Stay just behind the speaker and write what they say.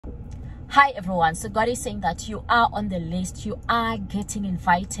Hi everyone, so God is saying that you are on the list, you are getting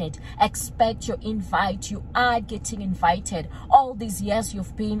invited. Expect your invite, you are getting invited. All these years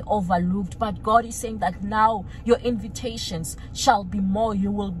you've been overlooked, but God is saying that now your invitations shall be more.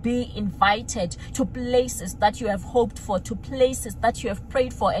 You will be invited to places that you have hoped for, to places that you have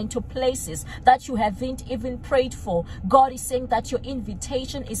prayed for, and to places that you haven't even prayed for. God is saying that your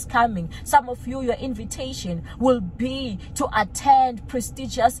invitation is coming. Some of you, your invitation will be to attend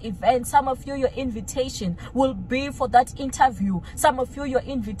prestigious events. Some of you, your invitation will be for that interview. Some of you, your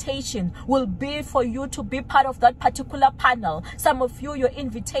invitation will be for you to be part of that particular panel. Some of you, your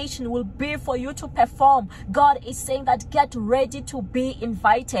invitation will be for you to perform. God is saying that get ready to be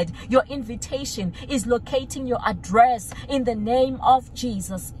invited. Your invitation is locating your address in the name of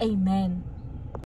Jesus. Amen.